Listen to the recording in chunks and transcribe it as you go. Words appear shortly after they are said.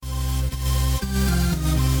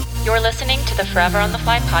You're listening to the Forever on the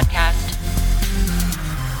Fly podcast.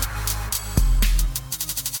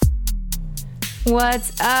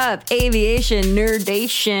 What's up, aviation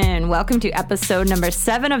nerdation? Welcome to episode number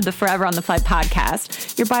 7 of the Forever on the Fly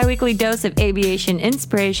podcast, your bi-weekly dose of aviation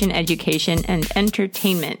inspiration, education, and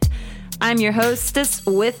entertainment. I'm your hostess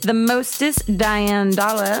with the mostest, Diane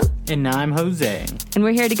Dalla. And I'm Jose. And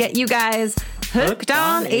we're here to get you guys hooked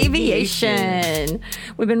on aviation.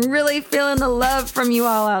 We've been really feeling the love from you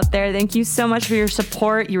all out there. Thank you so much for your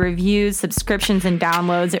support, your reviews, subscriptions, and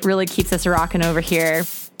downloads. It really keeps us rocking over here.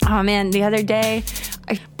 Oh man, the other day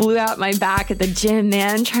I blew out my back at the gym,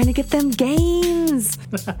 man, trying to get them gains.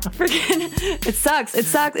 Freaking, it sucks. It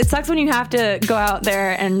sucks when you have to go out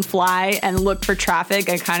there and fly and look for traffic.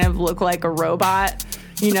 I kind of look like a robot,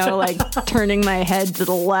 you know, like turning my head to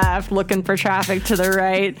the left, looking for traffic to the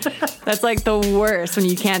right. That's like the worst when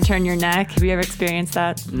you can't turn your neck. Have you ever experienced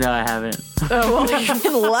that? No, I haven't. Oh, well, you've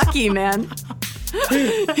been lucky, man.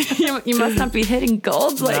 you must not be hitting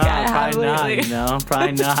golds like I have lately.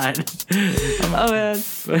 Probably not. Oh man.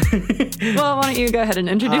 Well, why don't you go ahead and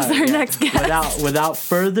introduce our next guest? Without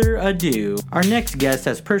further ado, our next guest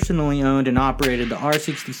has personally owned and operated the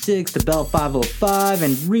R66, the Bell 505,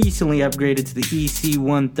 and recently upgraded to the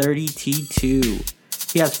EC130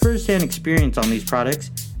 T2. He has first-hand experience on these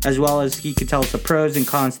products, as well as he could tell us the pros and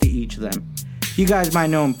cons to each of them. You guys might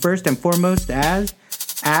know him first and foremost as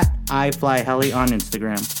 @iFlyHeli on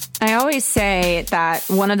Instagram. I always say that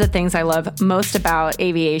one of the things I love most about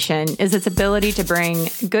aviation is its ability to bring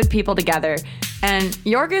good people together. And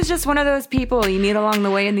York is just one of those people you meet along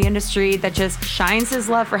the way in the industry that just shines his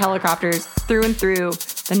love for helicopters through and through.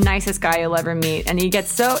 The nicest guy you'll ever meet. And he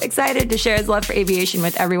gets so excited to share his love for aviation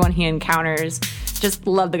with everyone he encounters. Just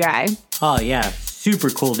love the guy. Oh yeah,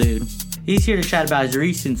 super cool dude. He's here to chat about his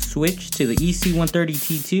recent switch to the EC130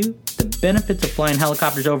 T2, the benefits of flying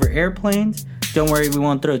helicopters over airplanes. Don't worry, we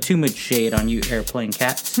won't throw too much shade on you airplane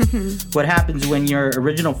cats. What happens when your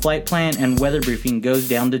original flight plan and weather briefing goes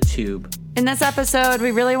down the tube. In this episode,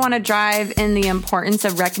 we really want to drive in the importance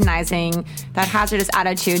of recognizing that hazardous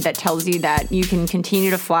attitude that tells you that you can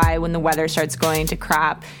continue to fly when the weather starts going to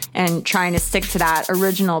crap and trying to stick to that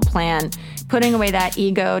original plan, putting away that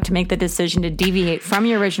ego to make the decision to deviate from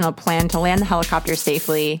your original plan to land the helicopter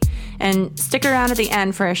safely, and stick around at the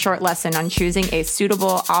end for a short lesson on choosing a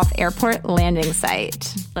suitable off-airport landing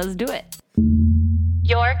site. Let's do it.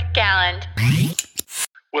 York Galland.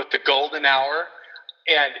 With the golden hour,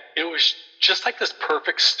 and it was just like this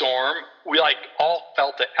perfect storm. We all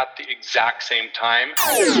felt it at the exact same time.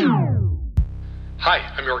 Hi,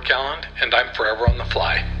 I'm York Galland, and I'm forever on the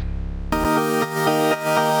fly.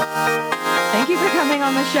 Thank you for coming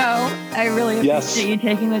on the show. I really appreciate you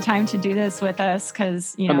taking the time to do this with us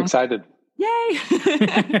because, you know. I'm excited. Yay!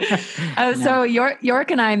 So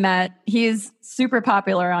York and I met. He's super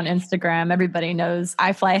popular on Instagram. Everybody knows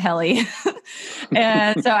iFlyHeli.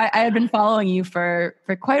 And so I had been following you for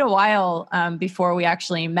quite a while before we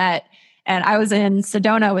actually met. And I was in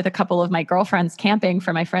Sedona with a couple of my girlfriends camping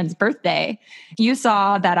for my friend's birthday. You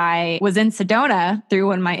saw that I was in Sedona through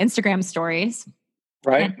one of my Instagram stories.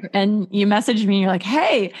 Right. And you messaged me and you're like,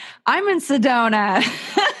 hey, I'm in Sedona.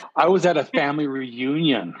 I was at a family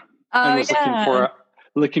reunion. I was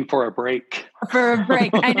looking for a break. For a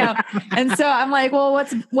break, I know. And so I'm like, well,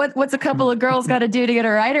 what's a couple of girls got to do to get a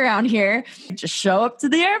ride around here? Just show up to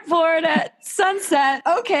the airport at sunset.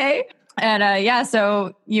 Okay. And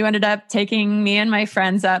so you ended up taking me and my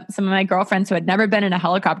friends up, some of my girlfriends who had never been in a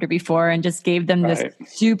helicopter before, and just gave them this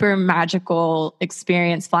super magical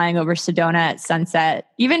experience flying over Sedona at sunset.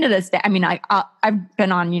 Even to this day, I mean, I've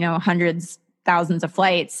been on, hundreds, thousands of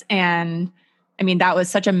flights, and I mean, that was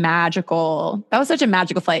such a magical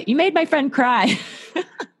flight. You made my friend cry.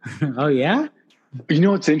 Oh, yeah? You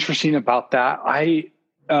know what's interesting about that?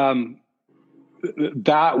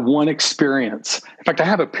 That one experience. In fact,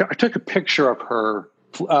 I took a picture of her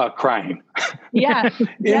crying. Yeah.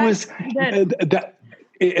 It was that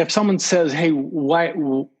if someone says, hey, what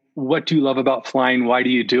do you love about flying? Why do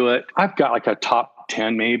you do it? I've got like a top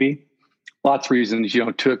 10, maybe. Lots of reasons,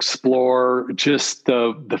 to explore. Just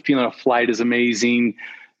the feeling of flight is amazing.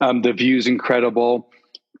 The view is incredible.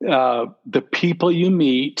 The people you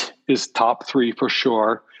meet is top 3 for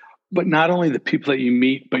sure. But not only the people that you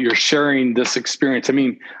meet, but you're sharing this experience. I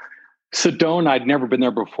mean, Sedona, I'd never been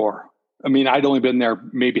there before. I mean, I'd only been there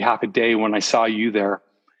maybe half a day when I saw you there.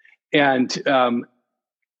 And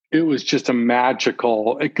it was just a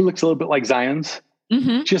magical, it looks a little bit like Zion's.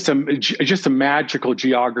 Mm-hmm. Just a magical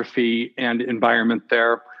geography and environment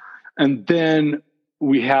there. And then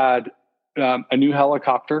we had a new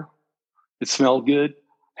helicopter. It smelled good,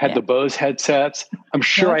 had the Bose headsets. I'm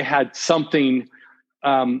sure I had something,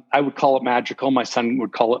 I would call it magical. My son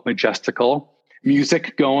would call it majestical.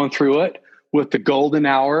 Music going through it with the golden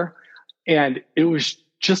hour. And it was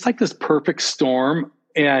just like this perfect storm.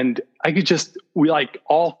 And we like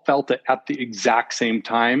all felt it at the exact same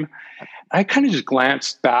time. I kind of just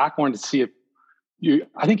glanced back, wanted to see if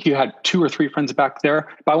I think you had 2 or 3 friends back there,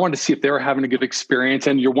 but I wanted to see if they were having a good experience.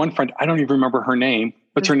 And your one friend, I don't even remember her name.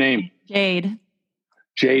 What's her name? Jade.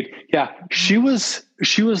 Yeah. She was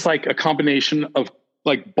like a combination of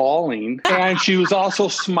like bawling, and she was also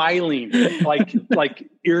smiling like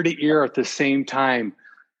ear to ear at the same time.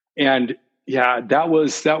 And yeah, that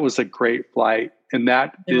was a great flight. And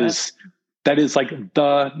that is like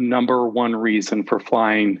the number one reason for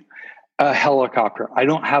flying a helicopter. I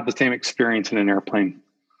don't have the same experience in an airplane.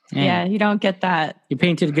 Yeah, you don't get that. You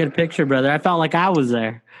painted a good picture, brother. I felt like I was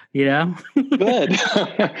there, you know? Good.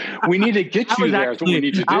 We need to get you there. That's what we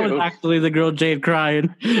need to do. I was actually the girl Jade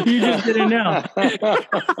crying. You just didn't know.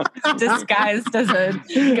 Disguised as a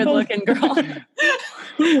good-looking girl.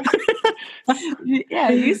 Yeah,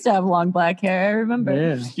 you used to have long black hair. I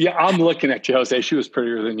remember. Yeah, I'm looking at you, Jose. She was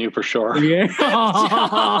prettier than you for sure. Yeah.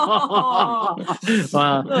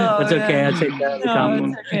 Well, that's okay. I take that as a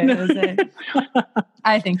compliment. It's okay, Jose.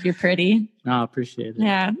 I think you're pretty. I appreciate it.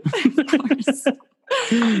 Yeah, of course.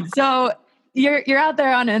 So you're out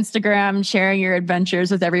there on Instagram sharing your adventures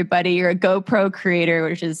with everybody. You're a GoPro creator,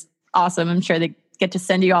 which is awesome. I'm sure they get to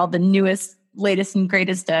send you all the newest, latest, and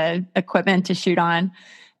greatest equipment to shoot on.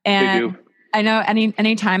 And I know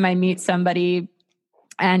anytime I meet somebody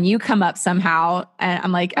and you come up somehow and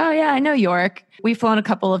I'm like, oh yeah, I know York. We've flown a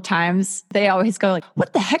couple of times. They always go like,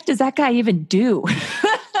 what the heck does that guy even do?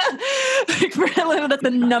 Like, really, that's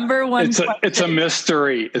the number one. It's a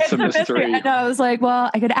mystery. It's a mystery. And I was like,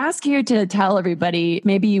 well, I could ask you to tell everybody.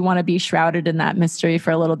 Maybe you want to be shrouded in that mystery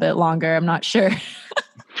for a little bit longer. I'm not sure.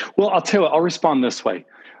 Well, I'll tell you what, I'll respond this way.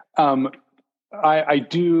 I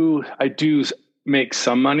do make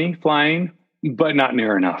some money flying, but not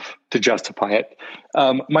near enough to justify it.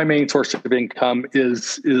 My main source of income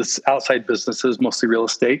is outside businesses, mostly real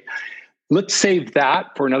estate. Let's save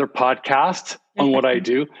that for another podcast on what I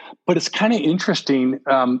do. But it's kind of interesting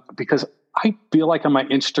because I feel like on my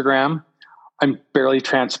Instagram, I'm barely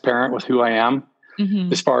transparent with who I am.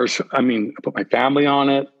 Mm-hmm. As far as, I put my family on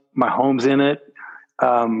it, my home's in it,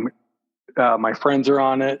 my friends are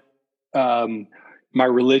on it, my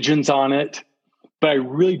religion's on it. But I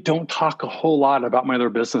really don't talk a whole lot about my other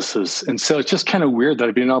businesses. And so it's just kind of weird that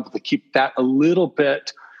I've been able to keep that a little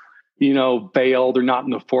bit, veiled or not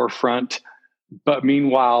in the forefront. But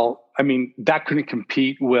meanwhile, that couldn't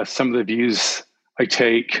compete with some of the views I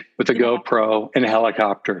take with a GoPro and a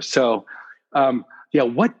helicopter. So,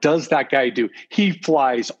 what does that guy do? He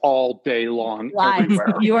flies all day long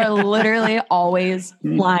everywhere. You are literally always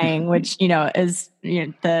flying, which, is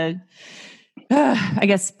the... I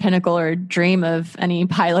guess pinnacle or dream of any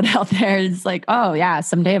pilot out there is like, oh yeah,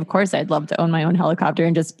 someday, of course, I'd love to own my own helicopter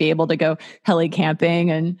and just be able to go heli camping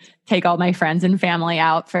and take all my friends and family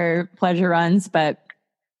out for pleasure runs. But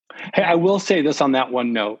hey, I will say this on that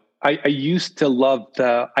one note. I used to love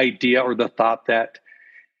the idea or the thought that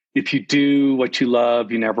if you do what you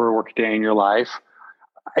love, you never work a day in your life.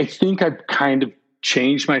 I think I've kind of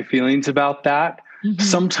changed my feelings about that. Mm-hmm.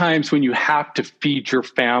 Sometimes when you have to feed your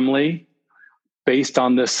family based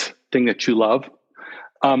on this thing that you love,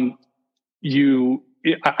 I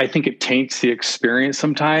think it taints the experience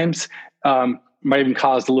sometimes. Might even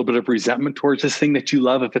cause a little bit of resentment towards this thing that you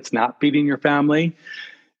love if it's not feeding your family.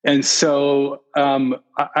 And so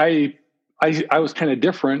I was kind of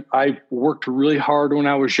different. I worked really hard when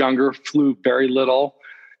I was younger, flew very little,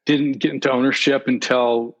 didn't get into ownership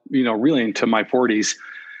until, really into my 40s.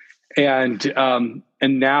 And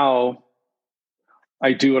now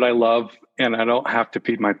I do what I love, and I don't have to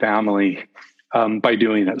feed my family by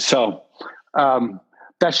doing it. So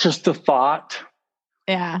that's just the thought.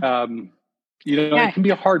 Yeah. It can be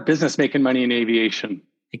a hard business making money in aviation.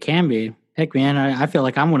 It can be. Heck, man, I feel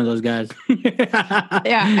like I'm one of those guys.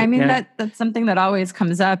 Yeah, that's something that always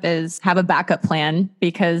comes up is have a backup plan,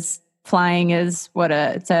 because flying is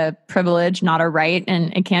it's a privilege, not a right.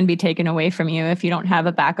 And it can be taken away from you if you don't have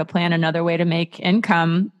a backup plan, another way to make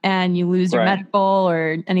income, and you lose your medical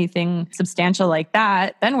or anything substantial like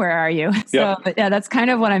that, then where are you? So, but that's kind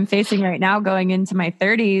of what I'm facing right now going into my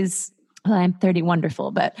 30s. Well, I'm 30,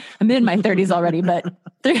 wonderful, but I'm in my 30s already. But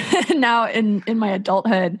now in my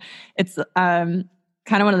adulthood, it's kind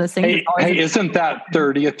of one of those things. Hey, isn't that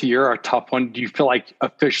 30th year a tough one? Do you feel like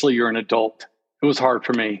officially you're an adult? It was hard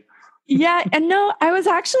for me. Yeah. And no, I was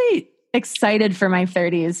actually excited for my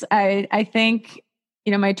 30s. I think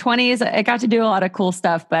my 20s, I got to do a lot of cool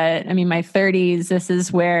stuff, but I mean, my 30s, this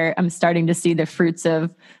is where I'm starting to see the fruits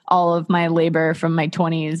of all of my labor from my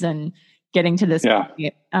 20s and getting to this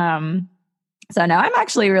point. So now I'm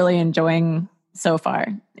actually really enjoying so far.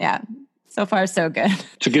 Yeah. So far, so good.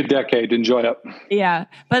 It's a good decade. Enjoy it. Yeah.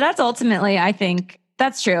 But that's ultimately, I think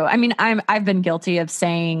that's true. I mean, I've been guilty of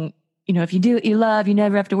saying, if you do what you love, you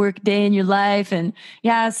never have to work a day in your life. And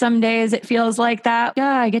yeah, some days it feels like that.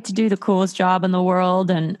 Yeah, I get to do the coolest job in the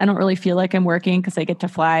world. And I don't really feel like I'm working because I get to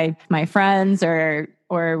fly my friends or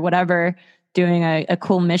whatever, doing a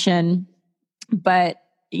cool mission. But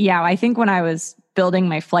yeah, I think when I was building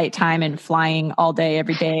my flight time and flying all day,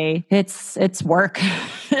 every day, it's work.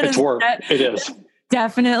 It's work. It is.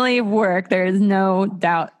 Definitely work. There is no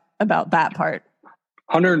doubt about that part.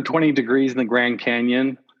 120 degrees in the Grand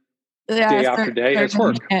Canyon, day after day. It's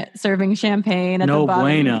work. Serving champagne at the bottom.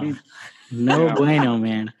 Bueno. No bueno,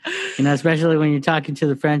 man. Especially when you're talking to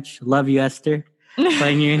the French, love you, Esther.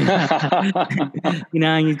 When you, and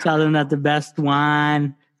you tell them that the best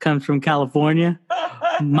wine comes from California.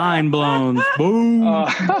 Mind blown. Boom.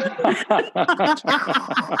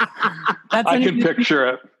 I can picture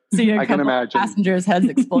it. See I can imagine. Passengers' heads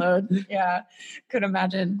explode. Yeah, could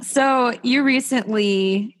imagine. So you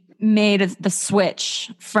recently made the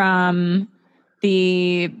switch from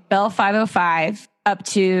the Bell 505 up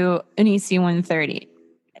to an EC130.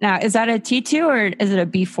 Now, is that a T2 or is it a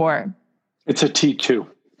B4? It's a T2.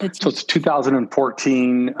 So it's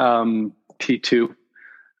 2014 T2.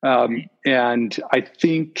 And I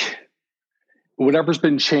think whatever's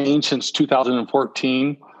been changed since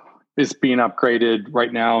 2014 is being upgraded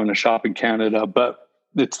right now in a shop in Canada, but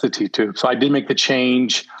it's the T2. So I did make the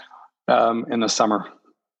change in the summer.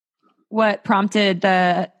 What prompted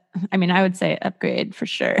I would say upgrade for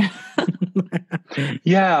sure.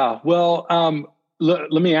 Yeah. Well,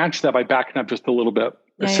 let me answer that by backing up just a little bit.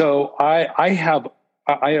 Yeah, so I have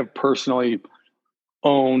personally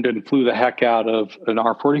owned and flew the heck out of an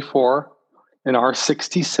R44, an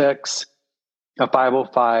R66, a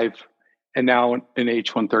 505, and now an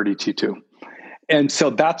H130 T2. And so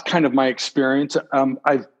that's kind of my experience.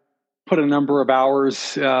 I've put a number of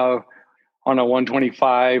hours on a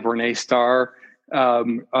 125 or an A-Star.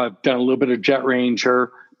 I've done a little bit of Jet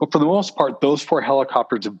Ranger. But for the most part, those 4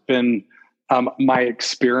 helicopters have been my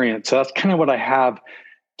experience. So that's kind of what I have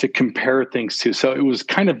to compare things to. So it was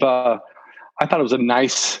kind of I thought it was a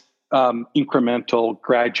nice incremental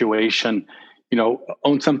graduation,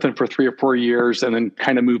 own something for 3 or 4 years and then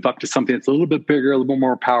kind of move up to something that's a little bit bigger, a little bit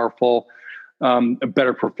more powerful, a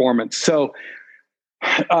better performance. So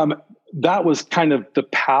that was kind of the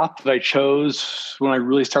path that I chose when I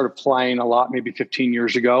really started flying a lot, maybe 15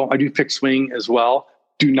 years ago. I do fixed wing as well.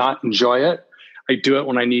 Do not enjoy it. I do it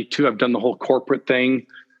when I need to. I've done the whole corporate thing,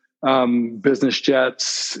 business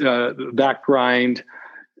jets, that grind.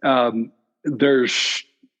 I do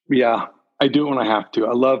it when I have to.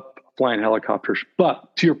 I love flying helicopters.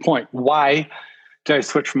 But to your point, why did I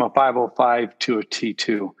switch from a 505 to a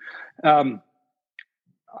T2?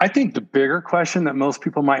 I think the bigger question that most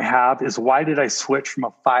people might have is, why did I switch from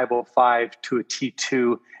a 505 to a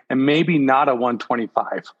T2 and maybe not a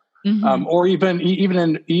 125? Mm-hmm. Or even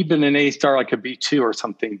an A-Star like a B2 or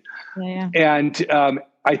something. Yeah. And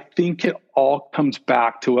I think it all comes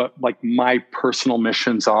back to what like my personal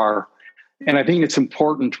missions are. And I think it's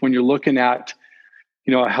important when you're looking at,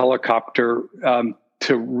 a helicopter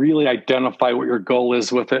to really identify what your goal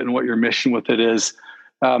is with it and what your mission with it is.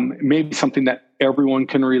 Maybe something that everyone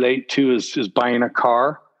can relate to is buying a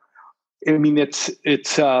car. I mean, it's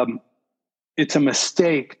a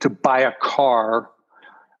mistake to buy a car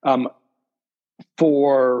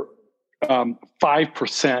for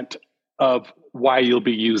 5% of why you'll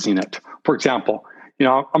be using it. For example,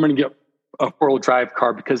 I'm going to get a 4-wheel drive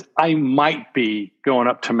car because I might be going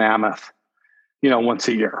up to Mammoth, once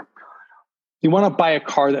a year. You want to buy a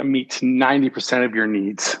car that meets 90% of your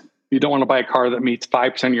needs. You don't want to buy a car that meets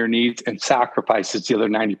 5% of your needs and sacrifices the other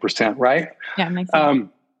 90%, right? Yeah, makes sense.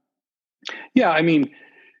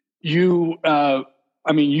 You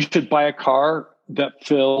should buy a car that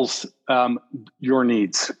fills your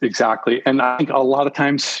needs exactly. And I think a lot of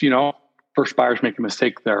times, first buyers make a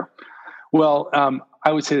mistake there. Well,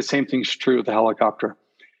 I would say the same thing's true with the helicopter.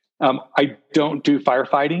 I don't do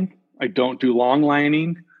firefighting. I don't do long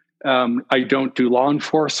lining. I don't do law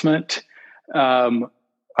enforcement.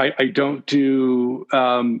 I don't do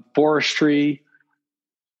forestry.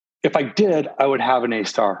 If I did, I would have an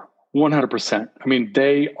A-Star, 100%. I mean,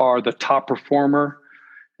 they are the top performer.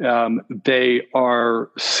 They are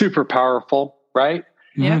super powerful, right?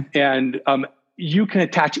 Yeah. And you can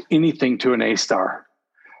attach anything to an A-Star.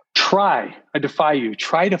 I defy you,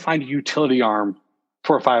 try to find a utility arm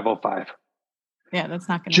for a 505. Yeah, that's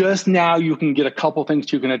not going to. Just now, you can get a couple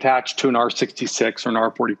things you can attach to an R66 or an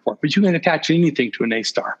R44, but you can attach anything to an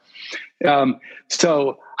A-Star.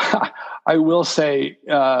 So I will say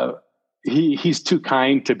he's too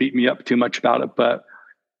kind to beat me up too much about it. But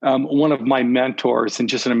one of my mentors and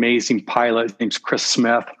just an amazing pilot, his name's Chris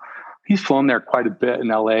Smith. He's flown there quite a bit in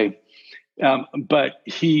LA. But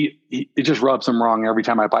it just rubs him wrong every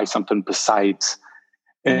time I buy something besides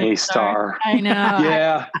an A-Star. I know.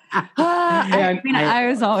 Yeah. I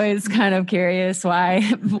was always kind of curious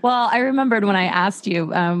why. Well, I remembered when I asked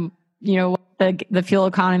you, the fuel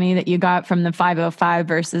economy that you got from the 505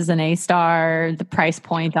 versus an A-Star, the price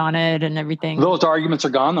point on it and everything. Those arguments are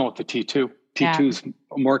gone though with the T2. T2 is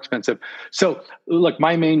more expensive. So look,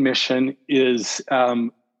 my main mission is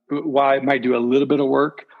why I might do a little bit of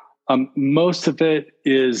work. Most of it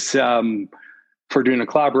is for doing a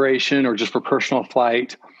collaboration or just for personal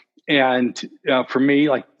flight. And for me,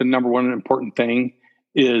 like the number one important thing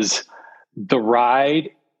is the ride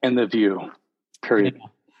and the view, period.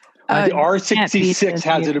 The R66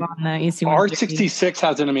 has it. R66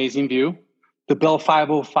 has an amazing view. The Bell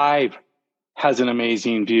 505 has an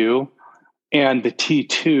amazing view. And the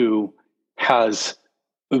T2 has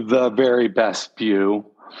the very best view.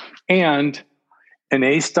 And an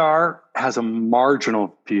A-Star has a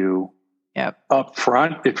marginal view up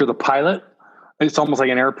front. If you're the pilot, it's almost like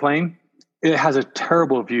an airplane. It has a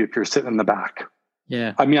terrible view if you're sitting in the back.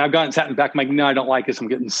 Yeah. I mean, I've gotten sat in the back. I'm like, no, I don't like this. I'm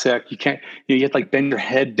getting sick. You can't, you have to like bend your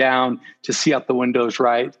head down to see out the windows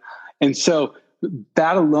right. And so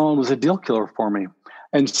that alone was a deal killer for me.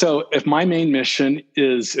 And so if my main mission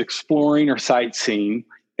is exploring or sightseeing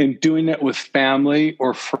and doing it with family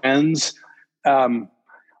or friends, the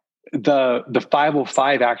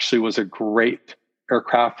 505 actually was a great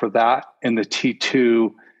aircraft for that. And the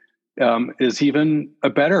T2 is even a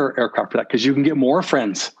better aircraft for that because you can get more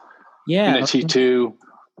friends in a T2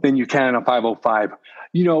 than you can in a 505.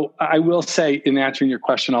 You know, I will say in answering your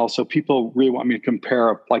question also, people really want me to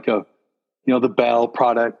compare like the Bell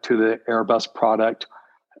product to the Airbus product.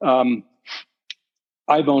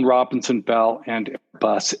 I've owned Robinson, Bell, and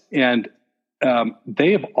Airbus, and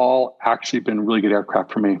they have all actually been really good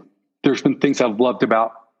aircraft for me. There's been things I've loved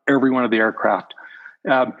about every one of the aircraft.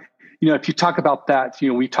 If you talk about that,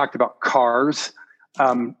 we talked about cars.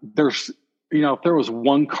 If there was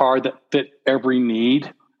one car that fit every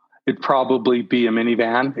need, it'd probably be a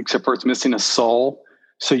minivan, except for it's missing a soul.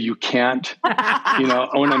 So you can't,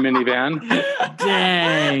 own a minivan.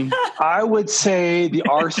 Dang. I would say the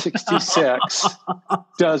R66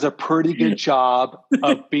 does a pretty good job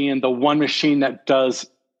of being the one machine that does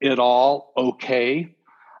it all okay.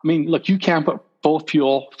 I mean, look, you can put full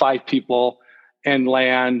fuel, 5 people, and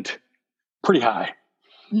land pretty high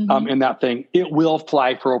in that thing. It will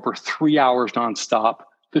fly for over 3 hours nonstop.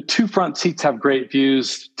 The 2 front seats have great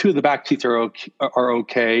views. 2 of the back seats are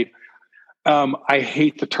okay. I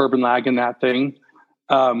hate the turbine lag in that thing.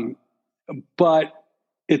 But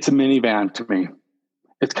it's a minivan to me.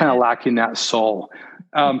 It's kind of lacking that soul.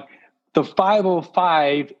 The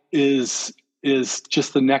 505 is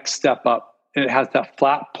just the next step up. It has that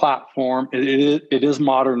flat platform. It is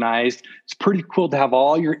modernized. It's pretty cool to have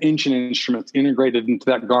all your engine instruments integrated into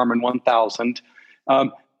that Garmin 1000.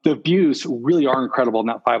 The views really are incredible in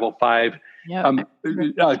that 505.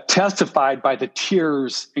 Yep. Testified by the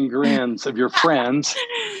tears and grins of your friends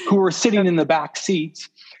who were sitting in the back seats.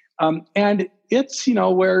 And it's,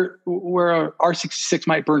 where a R66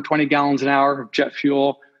 might burn 20 gallons an hour of jet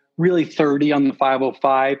fuel, really 30 on the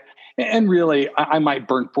 505. And really, I might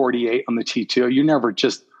burn 48 on the T2. You're never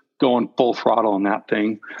just going full throttle on that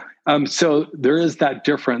thing. So there is that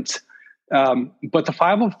difference. But the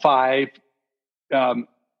 505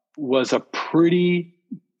 was a pretty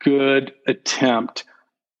good attempt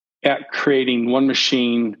at creating one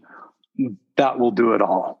machine that will do it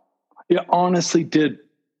all. It honestly did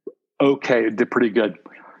okay. It did pretty good.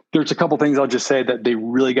 There's a couple things I'll just say that they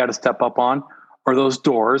really got to step up on are those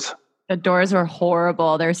doors. The doors were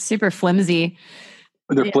horrible. They're super flimsy.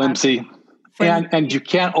 They're flimsy. And you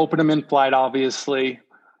can't open them in flight, obviously.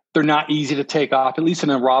 They're not easy to take off. At least in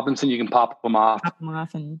a Robinson, you can pop them off.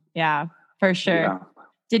 For sure. Yeah.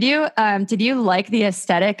 Did you like the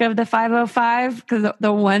aesthetic of the 505? Because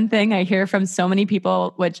the one thing I hear from so many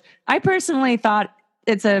people, which I personally thought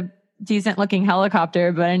it's a decent looking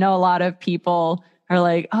helicopter, but I know a lot of people are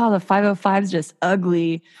like, oh, the 505 is just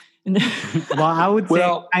ugly. Well, I would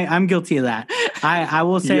say I'm guilty of that. I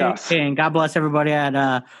will say, and God bless everybody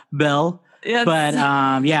at Bell. Yes. But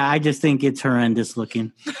I just think it's horrendous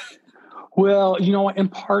looking. Well, you know what? In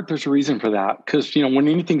part, there's a reason for that because, when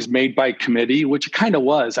anything's made by committee, which it kind of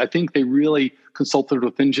was, I think they really consulted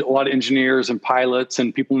with a lot of engineers and pilots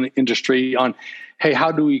and people in the industry on, hey,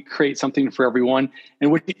 how do we create something for everyone?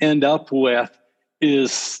 And what you end up with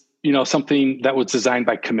is, something that was designed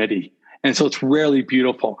by committee. And so it's rarely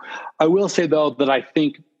beautiful. I will say, though, that I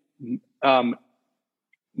think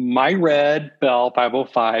my red Bell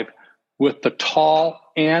 505 with the tall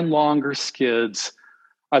and longer skids,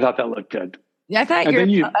 I thought that looked good. Yeah,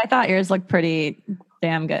 I thought yours looked pretty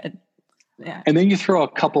damn good. Yeah. And then you throw a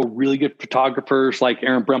couple really good photographers like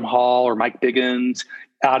Aaron Brimhall or Mike Biggins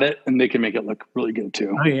at it, and they can make it look really good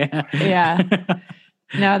too. Oh yeah. Yeah.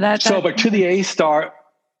 No, but to the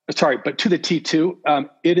but to the T2,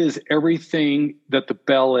 it is everything that the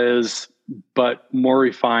Bell is, but more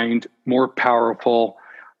refined, more powerful,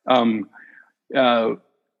 more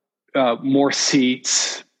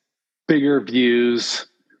seats, bigger views,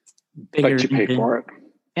 but you pay for it.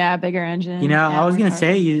 Yeah, bigger engine. I was going to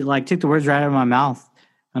say, you took the words right out of my mouth,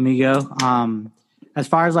 amigo. As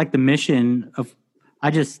far as the mission of,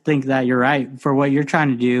 I just think that you're right for what you're trying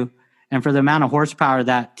to do. And for the amount of horsepower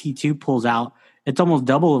that T2 pulls out, it's almost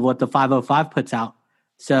double of what the 505 puts out.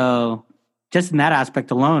 So just in that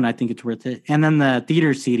aspect alone, I think it's worth it. And then the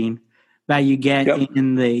theater seating that you get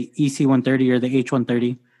in the EC130 or the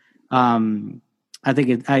H130. I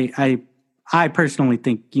think I personally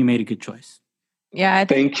think you made a good choice. Yeah.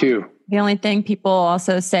 Thank you. The only thing people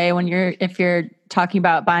also say if you're talking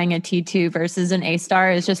about buying a T2 versus an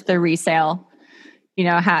A-Star is just the resale.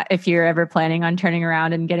 If you're ever planning on turning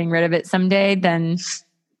around and getting rid of it someday, then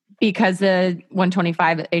because the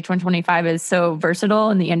H125 is so versatile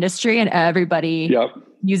in the industry and everybody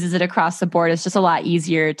uses it across the board, it's just a lot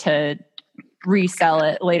easier to resell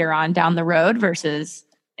it later on down the road versus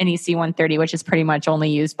an EC130, which is pretty much only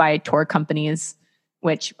used by tour companies,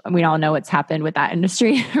 which we all know what's happened with that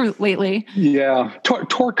industry lately. Yeah.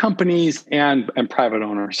 Tour companies and private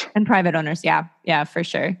owners. And private owners. Yeah. Yeah, for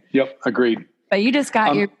sure. Yep. Agreed. But you just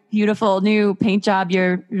got your beautiful new paint job,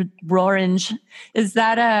 your orange. Is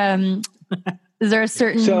that, is there a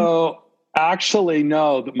certain... So actually,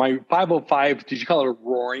 no, my 505, did you call it a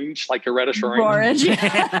rorange, like a reddish orange? Orange.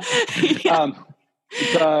 Yeah.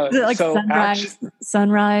 Is it like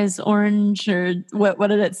sunrise orange, or what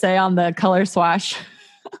did it say on the color swash?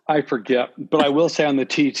 I forget, but I will say on the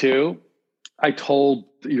T2, I told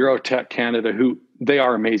Eurotech Canada, who they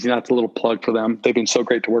are amazing. That's a little plug for them. They've been so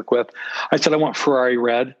great to work with. I said, I want Ferrari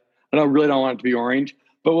red. I really don't want it to be orange.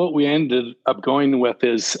 But what we ended up going with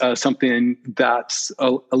is something that's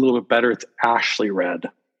a little bit better. It's Ashley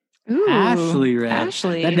red. Ooh, Ashley red.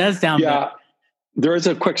 Ashley. That does sound better. There is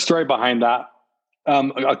a quick story behind that.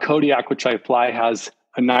 A Kodiak, which I fly, has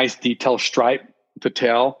a nice detail stripe at the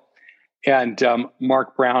tail. And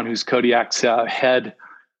Mark Brown, who's Kodiak's head,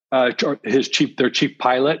 their chief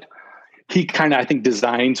pilot, he kind of, I think,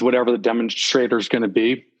 designs whatever the demonstrator is going to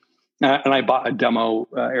be. And I bought a demo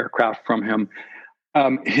aircraft from him.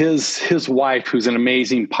 His wife, who's an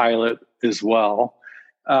amazing pilot as well,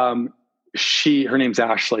 her name's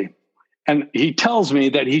Ashley. And he tells me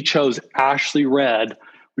that he chose Ashley red,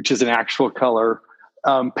 which is an actual color,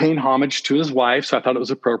 paying homage to his wife. So I thought it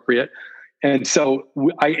was appropriate. And so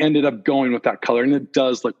I ended up going with that color, and it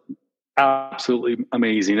does look absolutely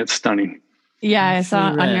amazing. It's stunning. Yeah, I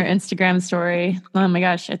saw it on your Instagram story. Oh my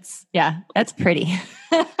gosh, that's pretty.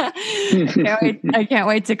 I can't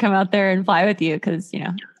wait to come out there and fly with you because,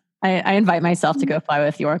 I invite myself to go fly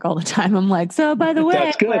with York all the time. I'm like, so by the way,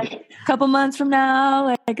 that's good. A couple months from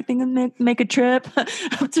now, I think I'll make a trip up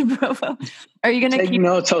to Provo. Are you going to keep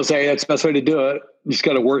notes, Jose? That's the best way to do it. You just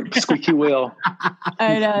got to work squeaky wheel.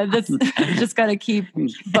 I know. Just got to keep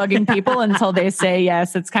bugging people until they say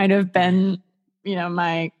yes. It's kind of been,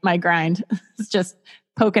 my grind. It's just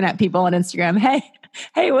poking at people on Instagram.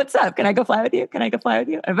 Hey, what's up? Can I go fly with you?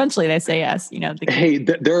 Eventually they say yes.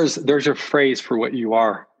 There's a phrase for what you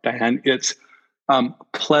are, Diane. It's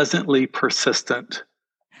pleasantly persistent.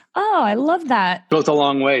 Oh, I love that. Goes a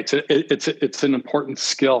long way. It's an important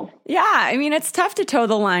skill. Yeah, I mean, it's tough to toe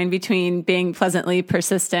the line between being pleasantly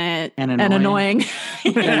persistent and annoying.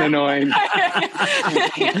 And annoying.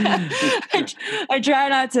 I try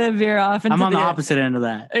not to veer off. I'm on the opposite end of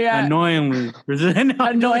that. Yeah. Annoyingly persistent.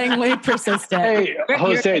 Annoyingly persistent. Hey,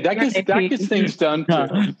 Jose, that gets things done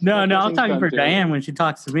too. No, I'm talking for Diane when she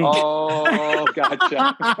talks to me. Oh,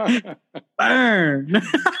 gotcha. Burn.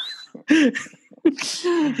 Thanks,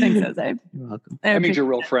 Jose. You're welcome. That means you're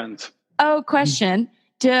real friends. Oh, question.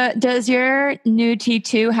 Does your new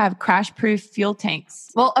T2 have crash-proof fuel tanks?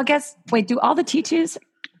 Well, do all the T2s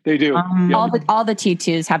They do. Yep. All the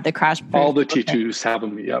T2s have the crash proof. All the T2s have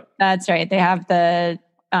them. Yep. That's right. They have the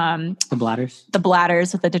bladders. The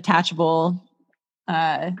bladders with the detachable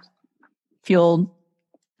fuel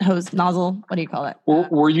hose nozzle. What do you call it?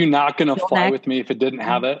 Were you not going to fly neck. with me if it didn't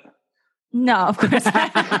have it? No, of course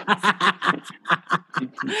not.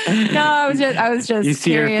 No, I was just you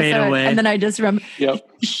see curious. her fade away. And then I just remember, Yep.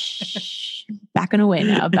 backing away.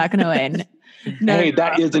 No, hey,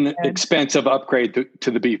 that is an expensive upgrade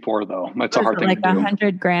to the B4 though. That's a hard thing like to do.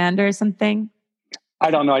 $100,000 or something. I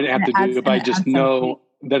don't know. I didn't have to do it, but I just know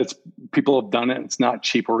that people have done it. It's not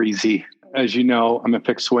cheap or easy. As you know, I'm a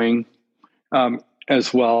fixed wing,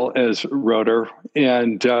 as well as rotor.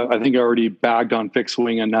 And I think I already bagged on fixed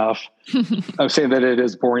wing enough. I was saying that it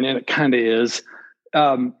is boring, and it kind of is.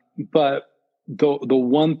 But the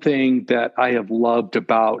one thing that I have loved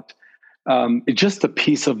about just the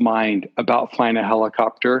peace of mind about flying a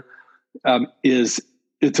helicopter is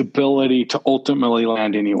its ability to ultimately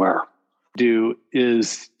land anywhere.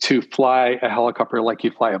 Is to fly a helicopter like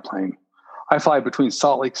you fly a plane. I fly between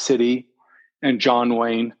Salt Lake City and John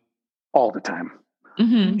Wayne all the time.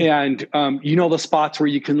 Mm-hmm. And you know the spots where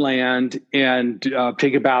you can land and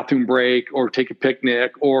take a bathroom break or take a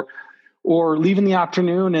picnic or leave in the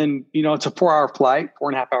afternoon and it's a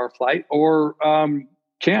 4.5-hour flight or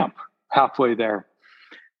camp halfway there.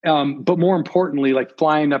 But more importantly, like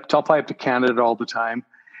I'll fly up to Canada all the time.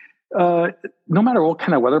 No matter what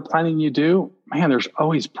kind of weather planning you do, man, there's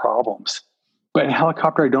always problems. But in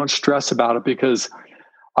helicopter, I don't stress about it because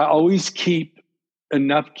I always keep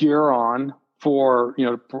enough gear on for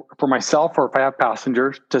myself, or if I have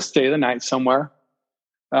passengers, to stay the night somewhere,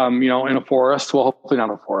 in a forest. Well, hopefully not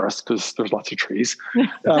a forest because there's lots of trees,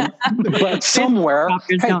 but somewhere,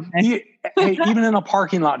 even in a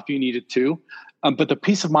parking lot if you needed to. But the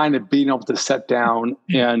peace of mind of being able to set down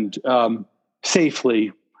and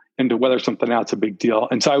safely and to weather something out, it's a big deal.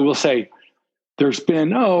 And so I will say there's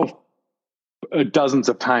been, dozens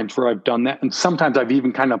of times where I've done that. And sometimes I've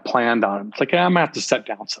even kind of planned on it. It's like, I'm going to have to set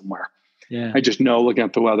down somewhere. Yeah. I just know looking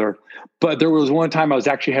at the weather. But there was one time I was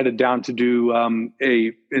actually headed down to do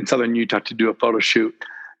in southern Utah to do a photo shoot.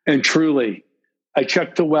 And truly, I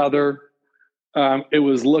checked the weather. It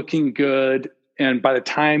was looking good. And by the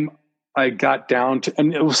time I got down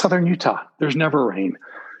and it was southern Utah, there's never rain.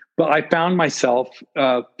 But I found myself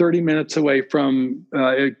 30 minutes away from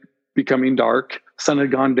it becoming dark. Sun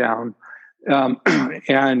had gone down.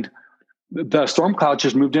 And the storm clouds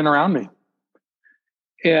just moved in around me.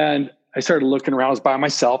 And I started looking around. I was by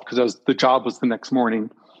myself because the job was the next morning.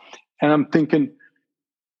 And I'm thinking,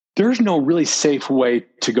 there's no really safe way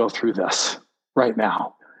to go through this right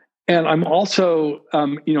now. And I'm also,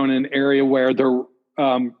 in an area where there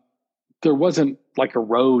wasn't like a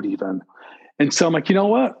road even. And so I'm like, you know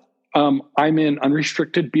what? I'm in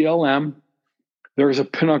unrestricted BLM. There's a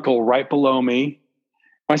pinnacle right below me.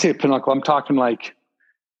 When I say a pinnacle, I'm talking like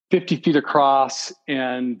 50 feet across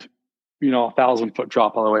and, 1,000-foot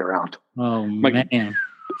drop all the way around. Oh, man.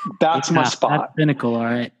 That's my spot. That's pinnacle, all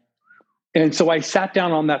right. And so I sat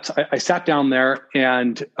down on that. I sat down there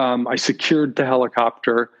and I secured the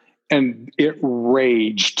helicopter, and it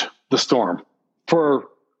raged the storm for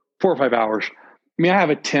 4 or 5 hours. I mean, I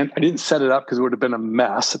have a tent. I didn't set it up because it would have been a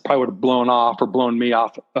mess. It probably would have blown off or blown me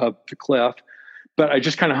off of the cliff. But I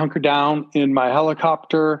just kind of hunkered down in my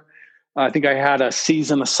helicopter. I think I had a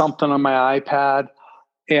season of something on my iPad,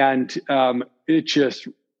 and it just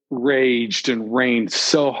raged and rained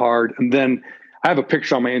so hard. And then I have a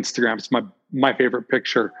picture on my Instagram. It's my favorite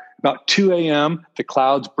picture. About 2 a.m., the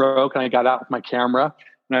clouds broke, and I got out with my camera,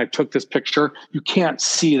 and I took this picture. You can't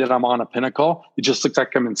see that I'm on a pinnacle. It just looks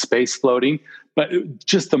like I'm in space floating. But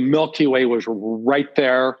just the Milky Way was right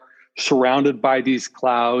there, surrounded by these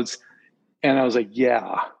clouds. And I was like,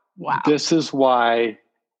 yeah, wow, this is why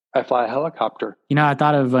I fly a helicopter. I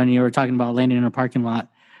thought of when you were talking about landing in a parking lot.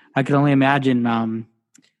 I could only imagine I'm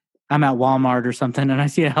at Walmart or something and I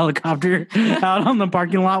see a helicopter out on the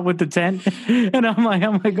parking lot with the tent. And I'm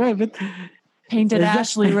like, wait, but painted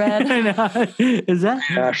Ashley red. Is that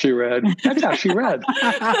Ashley red? That's Ashley red.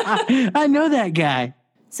 I know that guy.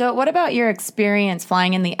 So what about your experience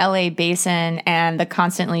flying in the LA basin and the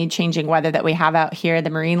constantly changing weather that we have out here, the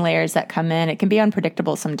marine layers that come in? It can be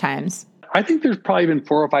unpredictable sometimes. I think there's probably been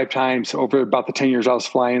 4 or 5 times over about the 10 years I was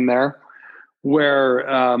flying there where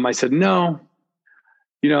I said, no,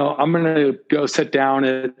 I'm going to go sit down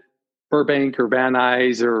at Burbank or Van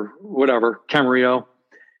Nuys or whatever, Camarillo,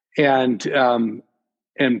 and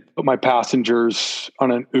put my passengers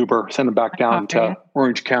on an Uber, send them back down to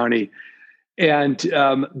Orange County. And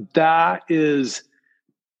that's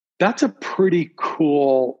a pretty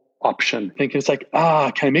cool option. Thinking it's like,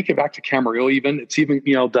 can I make it back to Camarillo even? It's even,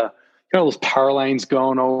 got all those power lines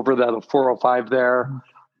going over the 405 there.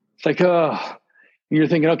 It's like, and you're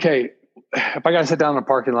thinking, okay, if I got to sit down in a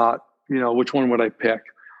parking lot, which one would I pick?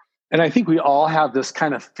 And I think we all have this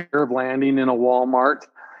kind of fear of landing in a Walmart.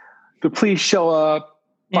 The police show up,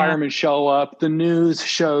 firemen show up, the news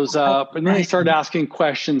shows up, and then they start asking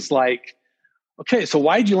questions like, okay, so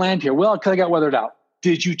why'd you land here? Well, because I got weathered out.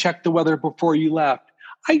 Did you check the weather before you left?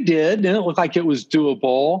 I did, and it looked like it was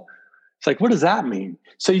doable. It's like, what does that mean?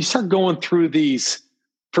 So you start going through these.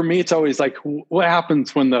 For me, it's always like, what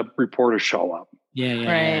happens when the reporters show up?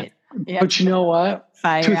 Right. Yep. But you know what?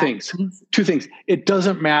 Two actions. things. It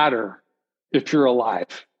doesn't matter if you're alive.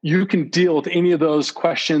 You can deal with any of those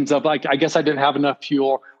questions of like, I guess I didn't have enough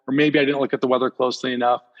fuel, or maybe I didn't look at the weather closely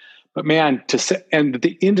enough. But man, and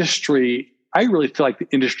the industry, I really feel like the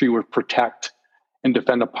industry would protect and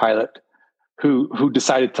defend a pilot who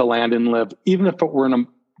decided to land and live, even if it were in a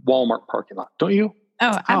Walmart parking lot. Don't you?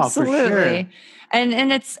 Oh, absolutely. For sure.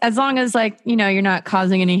 And it's as long as you're not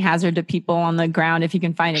causing any hazard to people on the ground, if you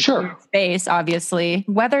can find a clear space, obviously.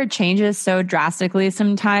 Weather changes so drastically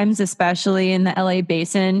sometimes, especially in the LA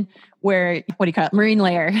basin where, what do you call it? Marine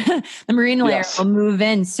layer. The marine layer will move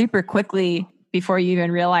in super quickly before you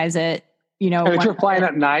even realize it. And if you're flying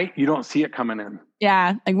at night, you don't see it coming in.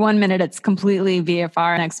 Yeah. Like 1 minute it's completely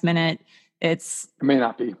VFR. Next minute it may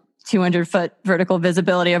not be. 200-foot vertical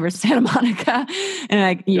visibility over Santa Monica,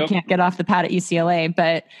 and you can't get off the pad at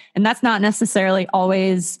UCLA. And that's not necessarily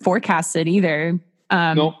always forecasted either.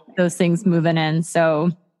 Those things moving in.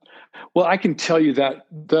 So, well, I can tell you that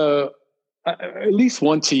at least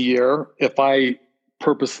once a year, if I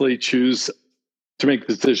purposely choose to make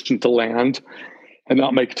the decision to land and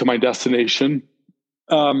not make it to my destination,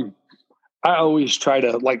 I always try to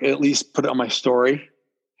at least put it on my story,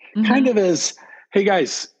 kind of as, hey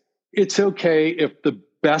guys. It's okay if the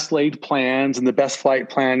best laid plans and the best flight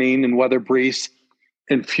planning and weather briefs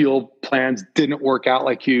and fuel plans didn't work out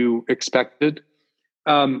like you expected.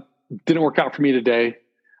 Didn't work out for me today.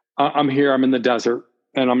 I'm here. I'm in the desert,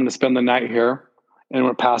 and I'm going to spend the night here. And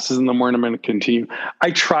when it passes in the morning, I'm going to continue.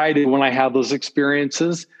 I try to, when I have those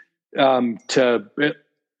experiences, to kind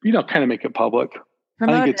of make it public. I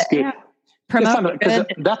think it's good. Yeah.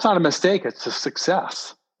 That's not a mistake. It's a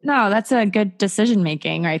success. No, that's a good decision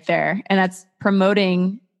making right there. And that's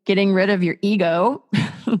promoting getting rid of your ego.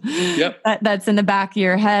 Yep. That's in the back of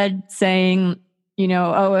your head saying,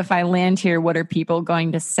 if I land here, what are people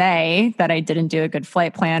going to say? That I didn't do a good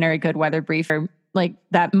flight plan or a good weather brief, or like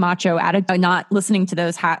that macho attitude, not listening to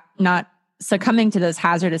those, not succumbing to those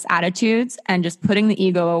hazardous attitudes, and just putting the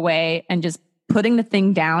ego away and just putting the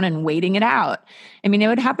thing down and waiting it out. I mean, it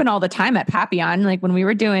would happen all the time at Papillon. Like when we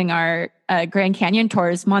were doing our Grand Canyon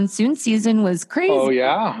tours, monsoon season was crazy. Oh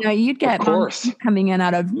yeah. You'd get monsoon coming in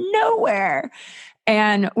out of nowhere.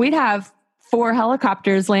 And we'd have 4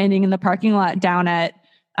 helicopters landing in the parking lot down at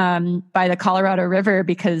by the Colorado River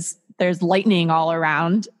because there's lightning all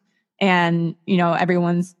around. And,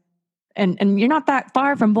 everyone's, and you're not that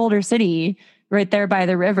far from Boulder City, right there by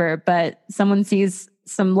the river, but someone sees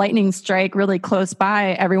some lightning strike really close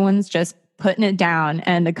by, everyone's just putting it down,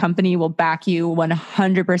 and the company will back you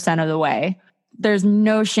 100% of the way. There's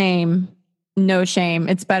no shame.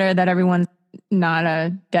 It's better that everyone's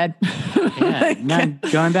not dead. Yeah.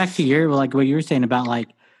 Going back to what you were saying about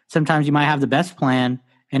sometimes you might have the best plan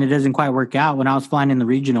and it doesn't quite work out. When I was flying in the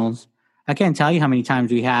regionals, I can't tell you how many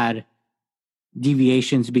times we had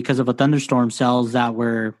deviations because of a thunderstorm cells that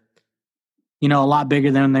were, a lot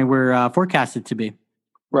bigger than they were forecasted to be.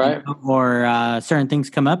 Right. Or certain things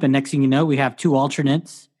come up, and next thing you know, we have 2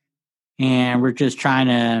 alternates, and we're just trying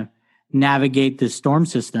to navigate this storm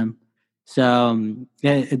system. So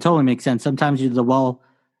it totally makes sense. Sometimes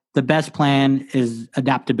the best plan is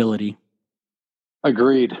adaptability.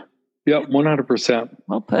 Agreed. Yep, 100%.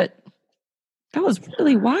 Well put. That was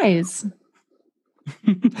really wise.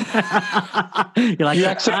 You're like, you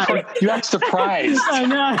act surprised. I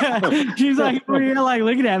know. She's like, you're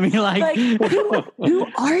looking at me who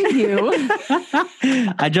are you?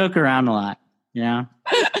 I joke around a lot.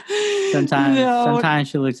 Sometimes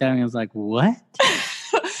she looks at me and is like, what?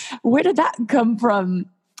 Where did that come from,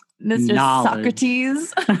 Mr.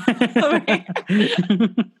 Socrates?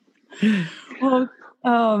 Well,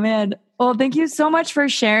 oh man. Well, thank you so much for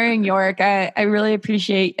sharing, York. I really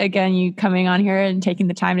appreciate, again, you coming on here and taking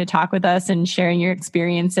the time to talk with us and sharing your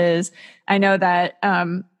experiences. I know that,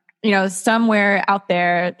 somewhere out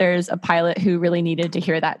there's a pilot who really needed to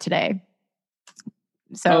hear that today.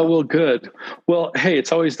 So, well, good. Well, hey,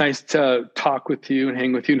 it's always nice to talk with you and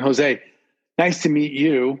hang with you. And Jose, nice to meet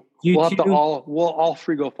you. We'll have to all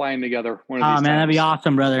three go flying together one of these times. That'd be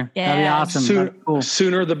awesome, brother. Yeah. That'd be awesome. Cool.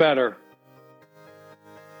 Sooner the better.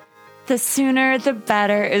 The sooner the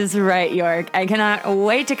better is right, York. I cannot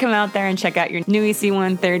wait to come out there and check out your new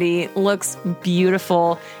EC130. Looks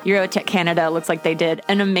beautiful. Eurotech Canada looks like they did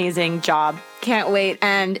an amazing job. Can't wait.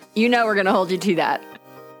 And you know we're going to hold you to that.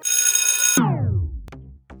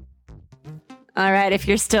 All right, if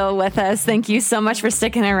you're still with us, thank you so much for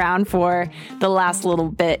sticking around for the last little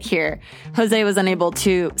bit here. Jose was unable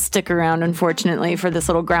to stick around, unfortunately, for this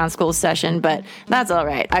little ground school session, but that's all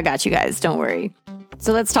right. I got you guys. Don't worry.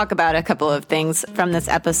 So let's talk about a couple of things from this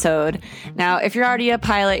episode. Now, if you're already a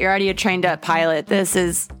pilot, you're already a trained up pilot, this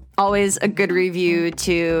is always a good review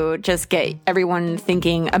to just get everyone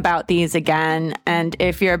thinking about these again. And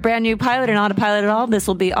if you're a brand new pilot or not a pilot at all, this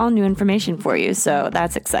will be all new information for you. So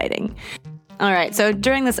that's exciting. All right, so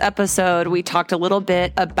during this episode, we talked a little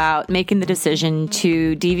bit about making the decision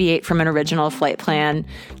to deviate from an original flight plan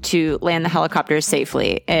to land the helicopter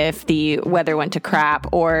safely if the weather went to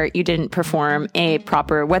crap or you didn't perform a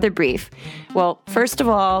proper weather brief. Well, first of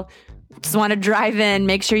all, just want to drive in,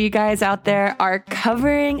 make sure you guys out there are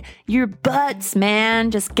covering your butts,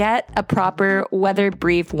 man. Just get a proper weather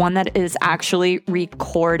brief, one that is actually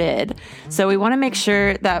recorded. So we want to make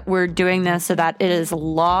sure that we're doing this so that it is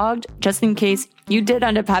logged, just in case you did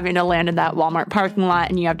end up having to land in that Walmart parking lot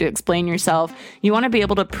and you have to explain yourself. You want to be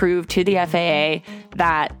able to prove to the FAA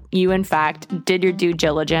that you, in fact, did your due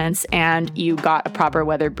diligence and you got a proper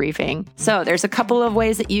weather briefing. So there's a couple of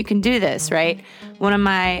ways that you can do this, right? One of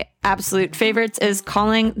my absolute favorites is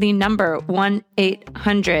calling the number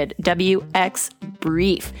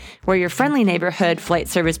 1-800-WX-BRIEF, where your friendly neighborhood flight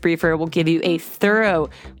service briefer will give you a thorough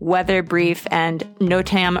weather brief and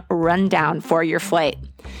NOTAM rundown for your flight.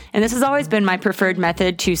 And this has always been my preferred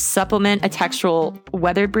method to supplement a textual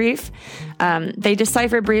weather brief. They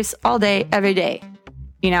decipher briefs all day, every day.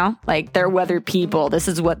 You know, like they're weather people. This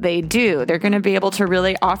is what they do. They're going to be able to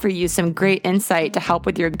really offer you some great insight to help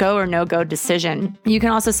with your go or no go decision. You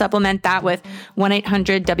can also supplement that with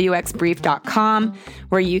 1-800-WXBrief.com,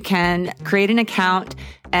 where you can create an account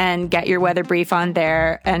and get your weather brief on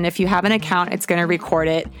there. And if you have an account, it's going to record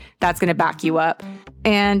it. That's going to back you up.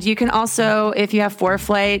 And you can also, if you have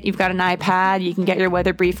ForeFlight, you've got an iPad, you can get your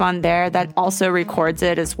weather brief on there. That also records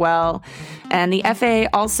it as well. And the FAA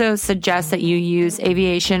also suggests that you use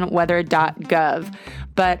aviationweather.gov.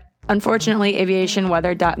 But unfortunately,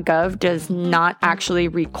 aviationweather.gov does not actually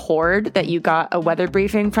record that you got a weather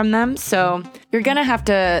briefing from them. So you're going to have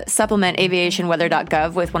to supplement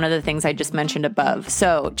aviationweather.gov with one of the things I just mentioned above.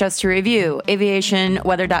 So just to review,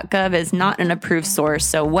 aviationweather.gov is not an approved source.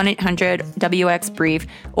 So 1-800-WX-BRIEF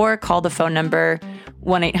or call the phone number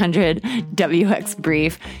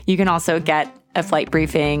 1-800-WX-BRIEF. You can also get a flight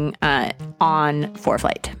briefing on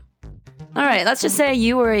ForeFlight. All right, let's just say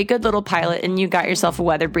you were a good little pilot and you got yourself a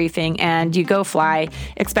weather briefing and you go fly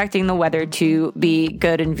expecting the weather to be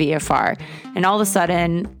good in VFR. And all of a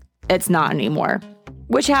sudden, it's not anymore,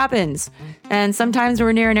 which happens. And sometimes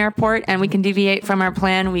we're near an airport and we can deviate from our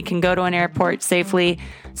plan. We can go to an airport safely.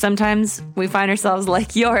 Sometimes we find ourselves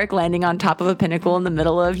like York landing on top of a pinnacle in the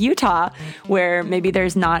middle of Utah where maybe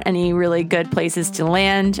there's not any really good places to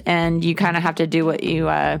land and you kind of have to do what you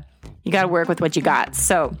got to work with what you got.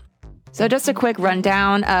 So just a quick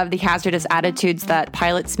rundown of the hazardous attitudes that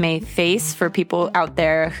pilots may face for people out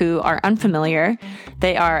there who are unfamiliar.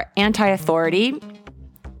 They are anti-authority,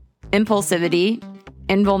 impulsivity,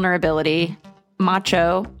 invulnerability,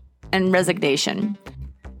 macho, and resignation.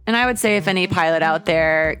 And I would say if any pilot out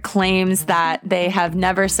there claims that they have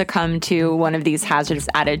never succumbed to one of these hazardous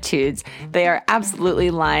attitudes, they are absolutely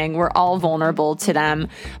lying. We're all vulnerable to them.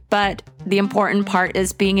 But the important part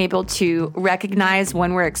is being able to recognize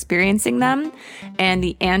when we're experiencing them and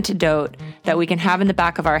the antidote that we can have in the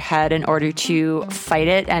back of our head in order to fight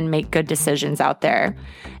it and make good decisions out there.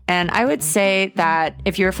 And I would say that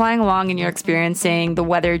if you're flying along and you're experiencing the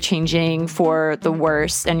weather changing for the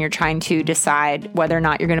worse and you're trying to decide whether or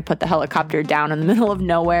not you're going to put the helicopter down in the middle of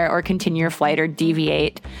nowhere or continue your flight or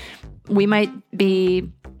deviate, we might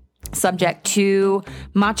be subject to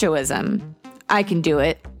machoism. I can do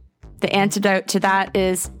it. The antidote to that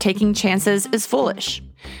is taking chances is foolish.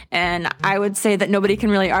 And I would say that nobody can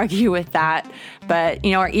really argue with that. But,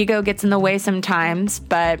 our ego gets in the way sometimes.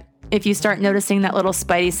 But if you start noticing that little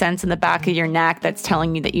spidey sense in the back of your neck that's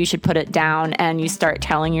telling you that you should put it down and you start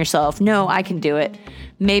telling yourself, no, I can do it.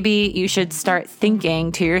 Maybe you should start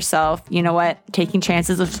thinking to yourself, you know what? Taking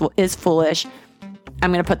chances is foolish.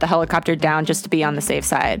 I'm going to put the helicopter down just to be on the safe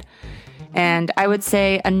side. And I would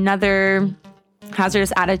say another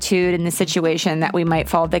hazardous attitude in the situation that we might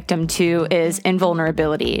fall victim to is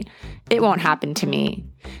invulnerability. It won't happen to me.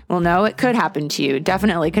 Well, no, it could happen to you.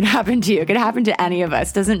 Definitely could happen to you. It could happen to any of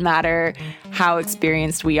us. Doesn't matter how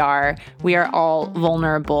experienced we are. We are all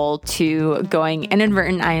vulnerable to going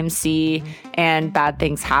inadvertent IMC and bad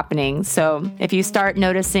things happening. So if you start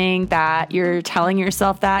noticing that you're telling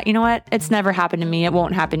yourself that, you know what, it's never happened to me. It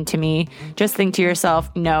won't happen to me. Just think to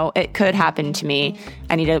yourself, no, it could happen to me.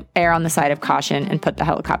 I need to err on the side of caution and put the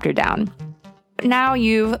helicopter down. Now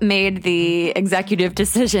you've made the executive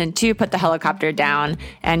decision to put the helicopter down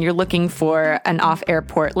and you're looking for an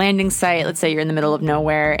off-airport landing site. Let's say you're in the middle of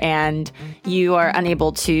nowhere and you are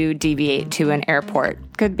unable to deviate to an airport.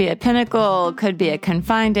 Could be a pinnacle, could be a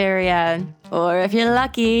confined area, or if you're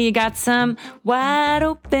lucky, you got some wide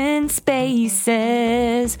open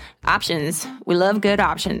spaces. Options. We love good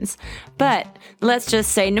options. But let's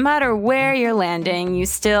just say no matter where you're landing, you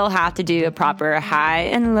still have to do a proper high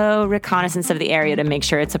and low reconnaissance of the area to make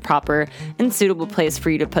sure it's a proper and suitable place for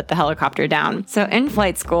you to put the helicopter down. So in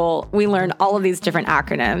flight school, we learned all of these different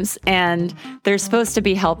acronyms, and they're supposed to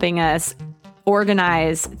be helping us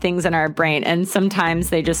organize things in our brain, and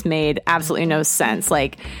sometimes they just made absolutely no sense,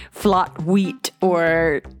 like flot wheat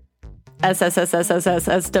or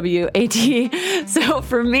SSSSSSSWAT. So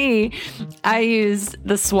for me, I use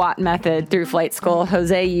the SWAT method through flight school.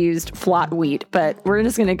 Jose used flot wheat, but we're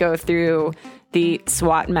just going to go through the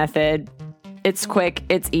SWAT method. It's quick,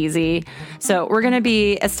 it's easy. So we're going to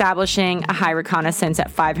be establishing a high reconnaissance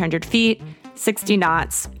at 500 feet, 60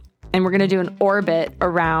 knots, and we're going to do an orbit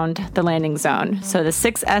around the landing zone. So the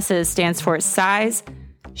 6 S's stands for size,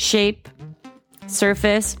 shape,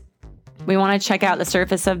 surface. We want to check out the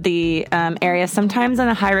surface of the area. Sometimes on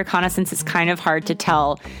a high reconnaissance, it's kind of hard to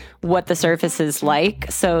tell what the surface is like.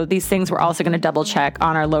 So these things we're also going to double check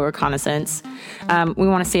on our low reconnaissance. We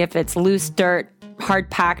want to see if it's loose dirt, hard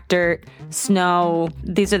packed dirt, snow.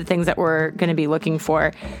 These are the things that we're going to be looking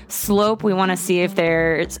for. Slope, we want to see if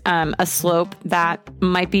there's a slope that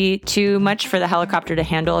might be too much for the helicopter to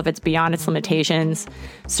handle, if it's beyond its limitations.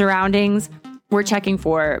 Surroundings, we're checking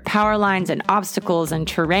for power lines and obstacles and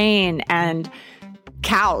terrain and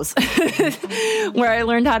cows. Where I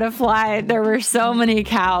learned how to fly, there were so many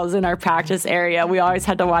cows in our practice area. We always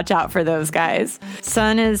had to watch out for those guys.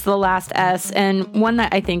 Sun is the last S, and one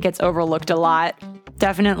that I think gets overlooked a lot.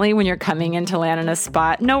 Definitely when you're coming in to land in a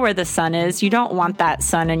spot, know where the sun is. You don't want that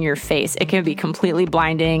sun in your face. It can be completely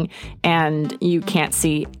blinding and you can't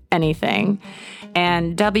see anything.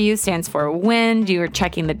 And W stands for wind. You are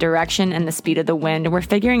checking the direction and the speed of the wind, and we're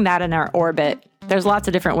figuring that in our orbit. There's lots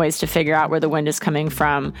of different ways to figure out where the wind is coming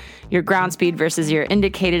from. Your ground speed versus your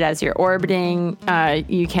indicated as you're orbiting.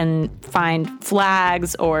 You can find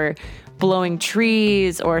flags or blowing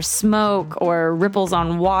trees or smoke or ripples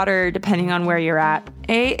on water, depending on where you're at.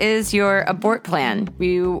 A is your abort plan.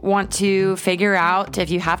 You want to figure out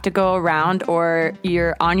if you have to go around or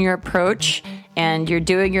you're on your approach and you're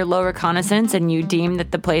doing your low reconnaissance and you deem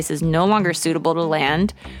that the place is no longer suitable to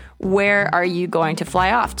land. Where are you going to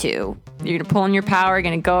fly off to? You're going to pull in your power, you're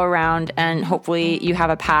going to go around, and hopefully you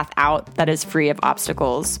have a path out that is free of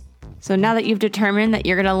obstacles. So now that you've determined that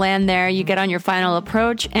you're going to land there, you get on your final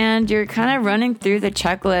approach and you're kind of running through the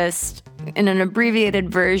checklist in an abbreviated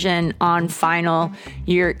version on final.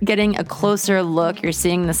 You're getting a closer look. You're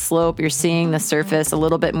seeing the slope. You're seeing the surface a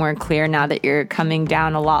little bit more clear now that you're coming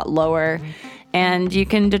down a lot lower. And you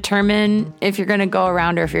can determine if you're going to go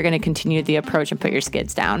around or if you're going to continue the approach and put your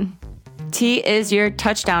skids down. T is your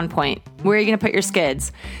touchdown point. Where are you going to put your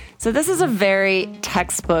skids? So this is a very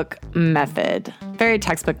textbook method.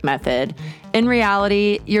 In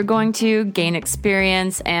reality, you're going to gain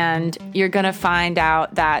experience and you're going to find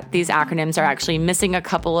out that these acronyms are actually missing a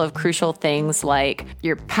couple of crucial things like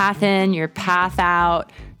your path in, your path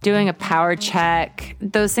out, doing a power check.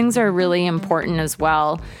 Those things are really important as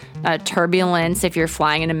well. Turbulence, if you're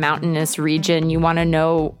flying in a mountainous region, you want to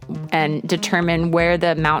know and determine where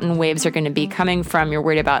the mountain waves are going to be coming from. You're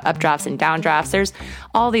worried about updrafts and downdrafts. There's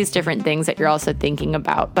all these different things that you're also thinking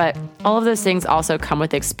about, but all of those things also come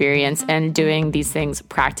with experience and doing these things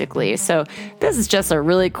practically. So this is just a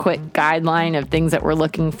really quick guideline of things that we're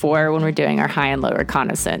looking for when we're doing our high and low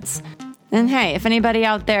reconnaissance. And hey, if anybody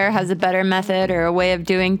out there has a better method or a way of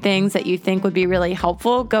doing things that you think would be really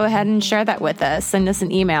helpful, go ahead and share that with us. Send us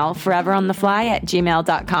an email,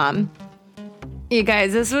 foreveronthefly@gmail.com. You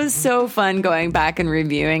guys, this was so fun going back and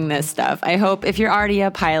reviewing this stuff. I hope if you're already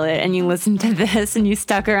a pilot and you listened to this and you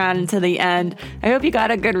stuck around until the end, I hope you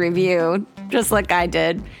got a good review, just like I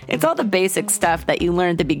did. It's all the basic stuff that you learn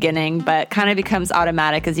at the beginning, but kind of becomes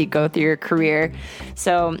automatic as you go through your career.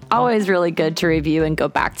 So always really good to review and go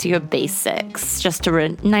back to your basics. Just a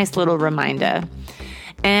nice little reminder.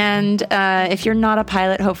 And if you're not a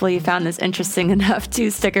pilot, hopefully you found this interesting enough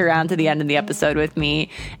to stick around to the end of the episode with me.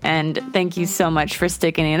 And thank you so much for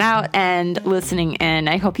sticking it out and listening in.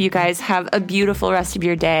 I hope you guys have a beautiful rest of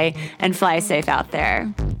your day and fly safe out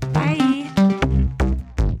there.